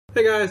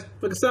Hey guys,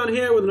 Mecha-san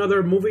here with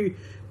another movie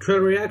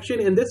trailer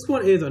reaction, and this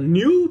one is a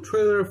new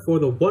trailer for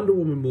the Wonder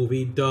Woman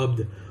movie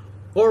dubbed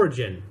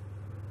Origin.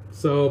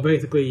 So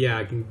basically, yeah,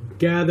 I can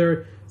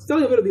gather, it's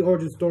telling a bit of the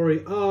origin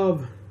story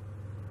of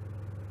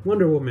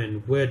Wonder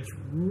Woman, which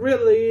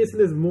really isn't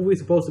this movie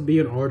supposed to be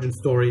an origin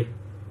story?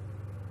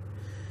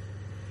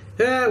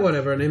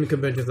 Whatever, naming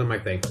conventions are my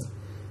thing.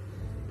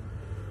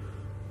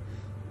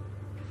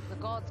 The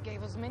gods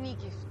gave us many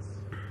gifts.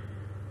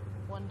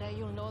 One day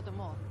you'll know them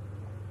all.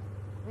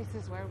 This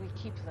is where we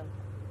keep them.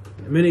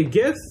 Many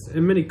gifts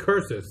and many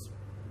curses.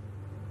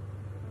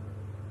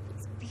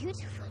 It's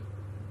beautiful.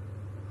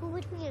 Who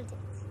would wield it?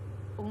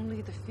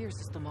 Only the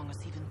fiercest among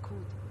us even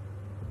could.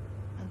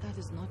 And that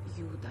is not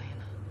you,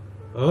 Diana.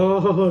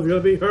 Oh, it's gonna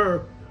be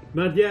her.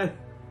 Not yet.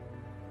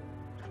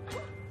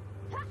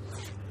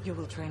 You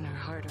will train her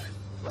harder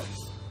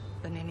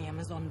than any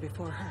Amazon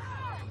before her.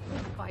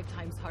 5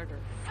 times harder.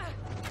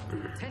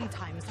 10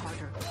 times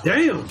harder.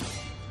 Damn!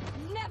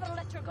 Never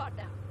let your guard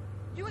down.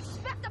 You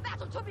expect the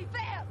battle to be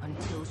fair!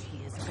 Until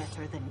she is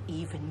better than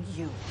even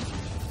you.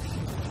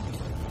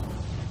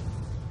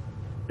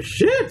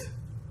 Shit!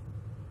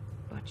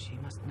 But she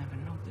must never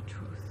know the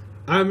truth.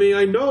 I mean,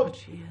 I know But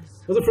she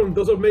is.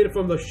 those are made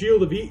from the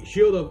shield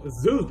of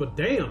Zeus, but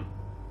damn.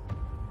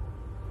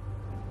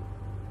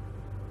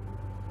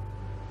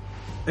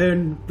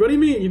 And what do you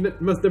mean you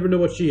must never know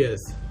what she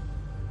is?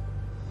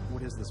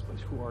 What is this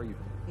place? Who are you?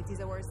 It is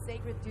our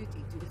sacred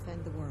duty to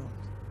defend the world.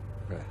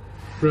 Right.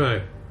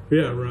 Right.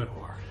 Yeah, right.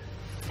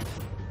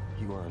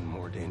 You are in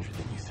more danger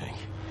than you think.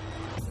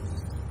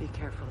 Be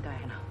careful,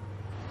 Diana.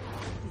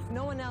 If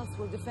no one else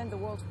will defend the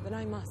world, then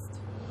I must.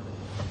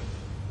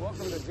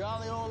 Welcome to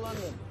jolly old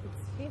London.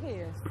 It's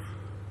hideous.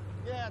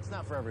 Yeah, it's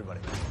not for everybody.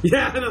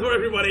 Yeah, not for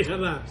everybody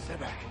on that. Step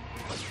back.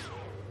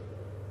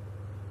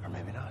 Or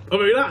maybe not. Oh,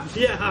 maybe not.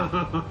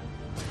 Yeah.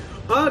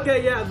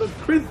 Okay, yeah, the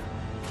Chris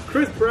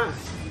Pratt.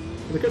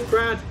 The Chris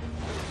Pratt.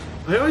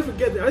 I always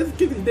forget. I always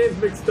get these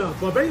names mixed up.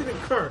 But basically,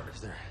 Kirk.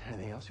 Is there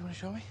anything else you want to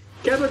show me?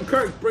 Captain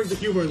Kirk brings the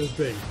humor in this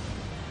thing.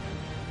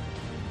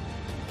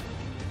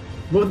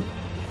 Well,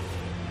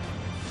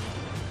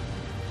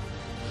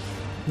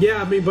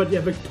 yeah, I mean, but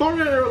yeah,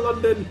 Victoria era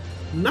London,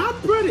 not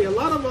pretty. A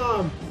lot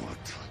of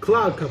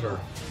cloud cover.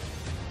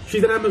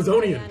 She's an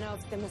Amazonian. Diana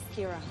of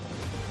Themyscira,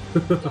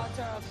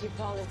 daughter of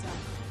Hippolyta.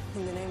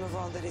 In the name of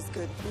all that is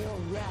good, your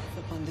wrath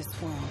upon this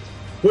world.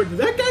 Wait, did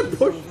that guy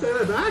push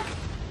Diana back?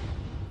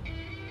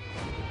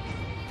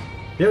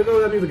 Yeah, go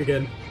with that music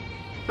again.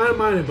 I don't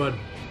mind it, bud.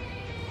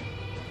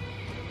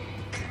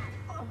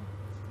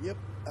 Yep,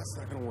 that's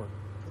not gonna work.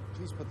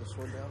 Please put the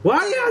sword down. Why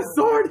do you have a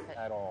sword?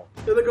 At all.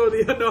 Doesn't go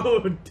with the no.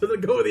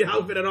 Doesn't go with the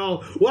outfit at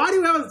all. Why do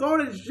you have a sword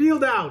and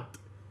shield out?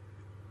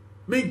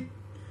 I mean,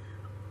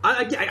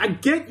 I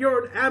get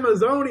you're an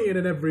Amazonian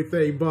and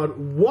everything, but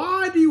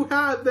why do you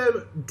have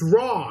them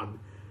drawn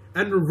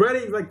and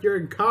ready like you're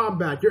in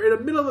combat? You're in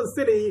the middle of a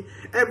city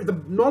every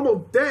the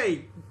normal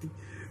day.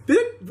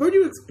 Would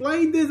you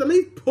explain this? At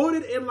least put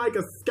it in like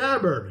a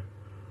scabbard.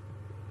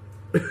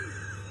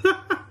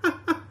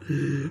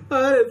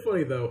 That is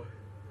funny though.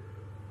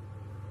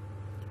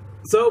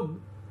 So,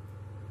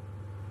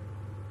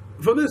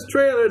 from this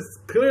trailer, it's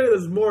clearly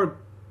there's more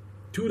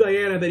to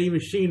Diana than even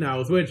she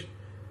knows. Which,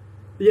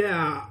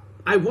 yeah,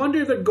 I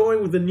wonder if they're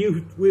going with the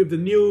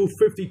new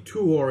 52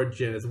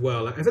 origin as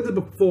well. I said this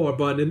before,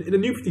 but in the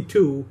new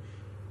 52,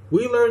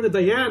 we learned that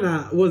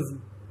Diana was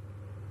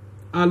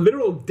a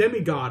literal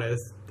demigoddess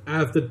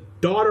as the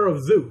daughter of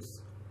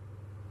Zeus,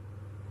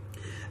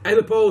 as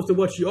opposed to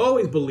what she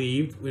always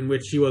believed, in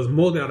which she was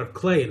molded out of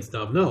clay and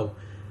stuff. No.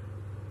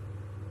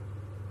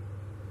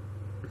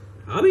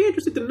 I'll be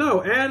interested to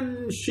know.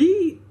 And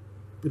she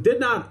did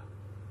not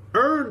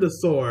earn the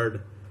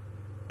sword.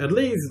 At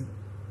least,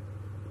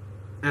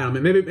 I don't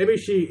know, maybe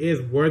she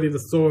is worthy of the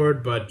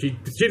sword, but she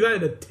decided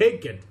to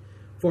take it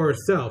for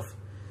herself.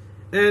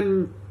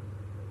 And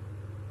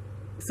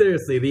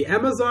seriously, the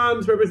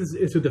Amazon's purpose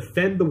is to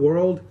defend the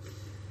world.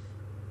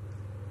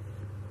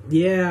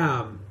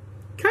 Yeah,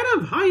 kind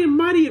of high and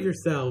mighty of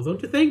yourselves,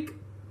 don't you think?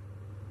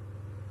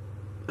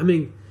 I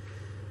mean,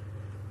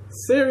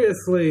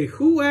 seriously,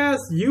 who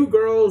asked you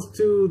girls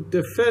to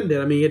defend it?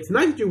 I mean, it's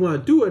nice that you want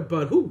to do it,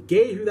 but who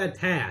gave you that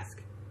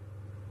task?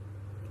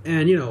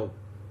 And, you know,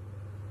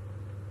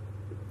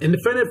 and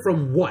defend it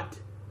from what?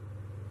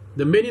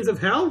 The minions of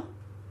hell?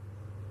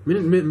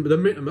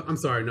 I'm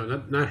sorry,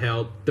 no, not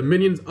hell. The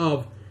minions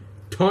of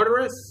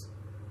Tartarus?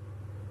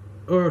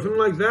 Or something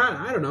like that?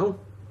 I don't know.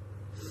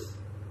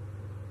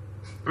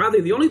 I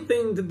think the only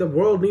thing that the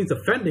world needs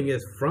defending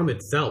is from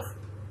itself.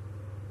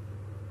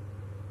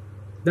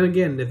 Then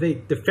again, if they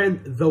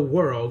defend the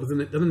world,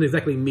 doesn't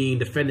exactly mean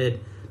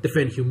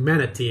defend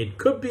humanity. It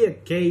could be a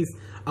case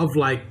of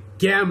like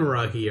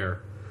Gamera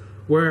here,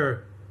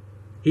 where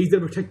he's the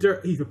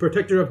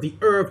protector of the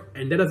Earth,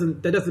 and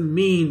that doesn't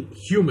mean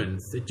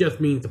humans. It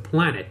just means the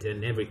planet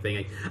and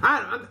everything.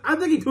 I'm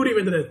thinking too deep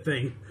into this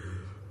thing.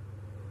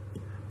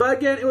 But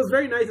again, it was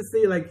very nice to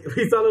see, like,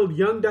 we saw a little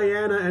young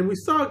Diana, and we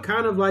saw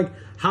kind of like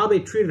how they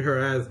treated her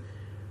as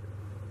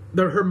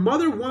her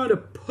mother wanted to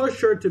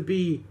push her to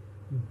be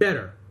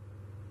better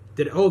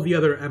than all the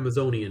other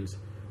Amazonians.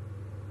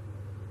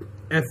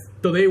 As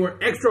though they were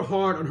extra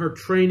hard on her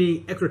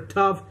training, extra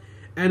tough,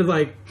 and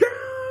like,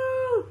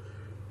 "Ah!"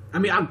 I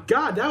mean,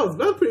 God, that was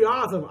pretty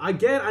awesome.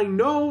 Again, I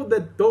know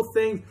that those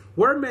things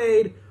were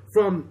made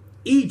from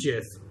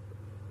Aegis,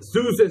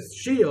 Zeus's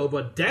shield,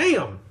 but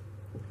damn,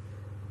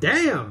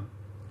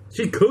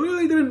 she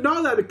clearly didn't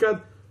know that because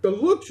the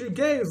look she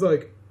gave is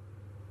like,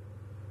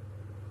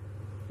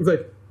 it's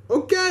like,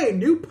 okay,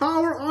 new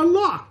power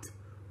unlocked.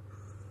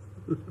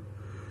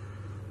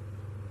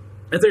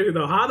 And seriously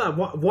though,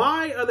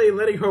 why are they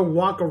letting her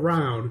walk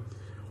around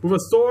with a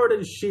sword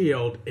and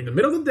shield in the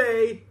middle of the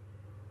day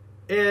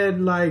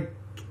in like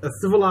a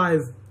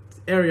civilized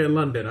area in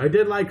London? I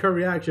did like her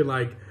reaction,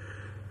 like,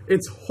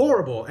 it's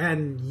horrible.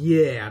 And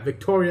yeah,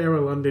 Victoria era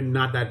London,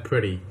 not that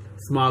pretty.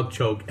 Smog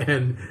choke.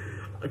 And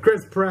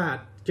Chris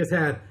Pratt just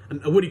had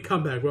a witty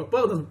comeback.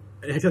 Well,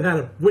 he just had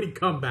a witty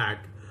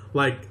comeback.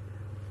 Like,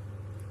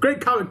 great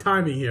comic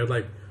timing here.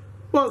 Like,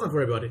 well, it's not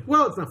for everybody.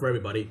 Well, it's not for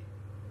everybody.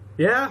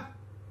 Yeah?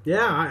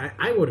 Yeah,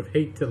 I would have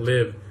hated to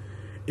live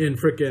in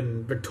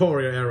freaking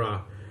Victoria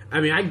era.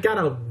 I mean, I got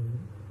a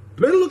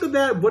little look at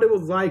that, what it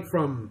was like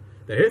from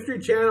the History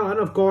Channel and,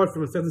 of course,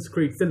 from Assassin's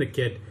Creed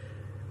Syndicate.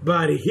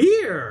 But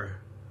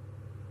here,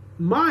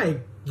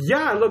 my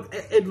God,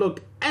 it looked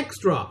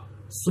extra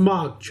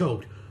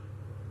smog-choked.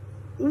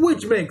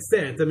 Which makes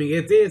sense. I mean,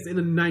 it is in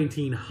the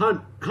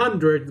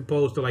 1900s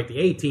opposed to, like, the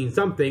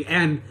 18-something,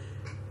 and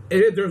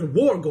there's a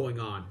war going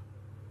on.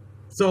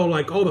 So,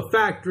 like, all the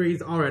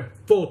factories are at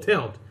full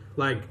tilt.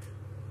 Like,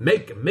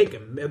 make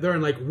them. They're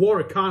in, like, war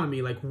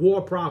economy, like,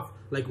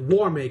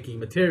 war-making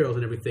materials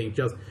and everything.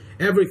 Just,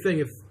 everything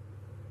is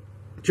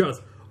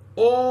just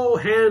all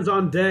hands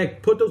on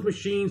deck. Put those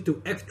machines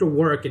to extra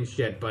work and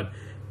shit, but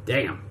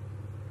damn.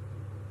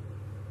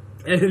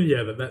 And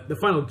yeah, the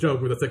final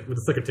joke with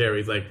the secretary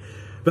is like,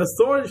 the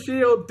sword and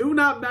shield do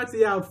not match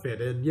the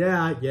outfit. And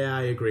yeah,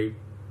 I agree.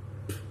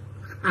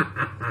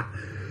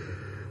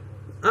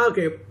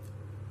 Okay,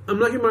 I'm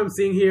liking what I'm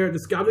seeing here.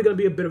 There's probably going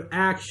to be a bit of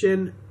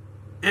action,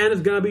 and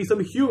there's going to be some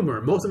humor.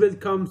 Most of it's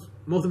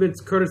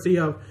courtesy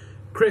of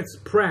Chris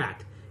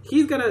Pratt.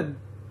 He's going to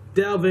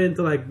delve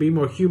into, like, be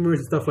more humorous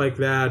and stuff like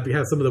that. We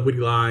have some of the witty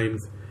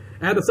lines.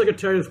 And the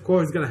secretary, of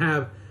course, is going to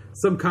have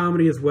some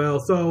comedy as well.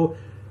 So,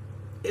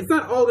 it's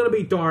not all going to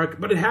be dark,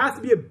 but it has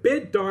to be a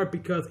bit dark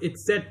because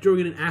it's set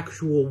during an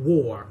actual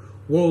war.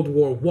 World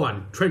War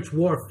I, trench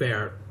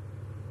warfare,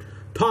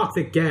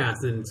 toxic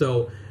gas, and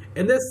so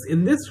in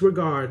this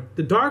regard,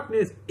 the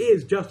darkness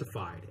is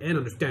justified and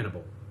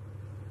understandable.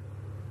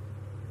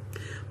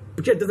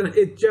 But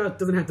it just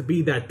doesn't have to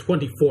be that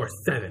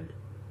 24/7.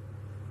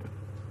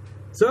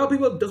 So,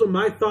 people, those are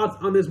my thoughts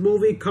on this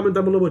movie. Comment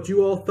down below what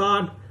you all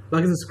thought.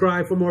 Like and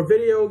subscribe for more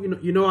video.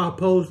 You know I'll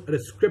post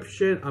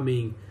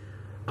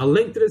a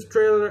link to this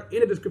trailer in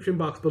the description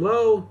box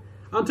below.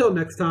 Until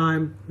next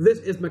time, this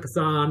is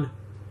Mecha-san,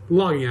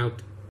 logging out.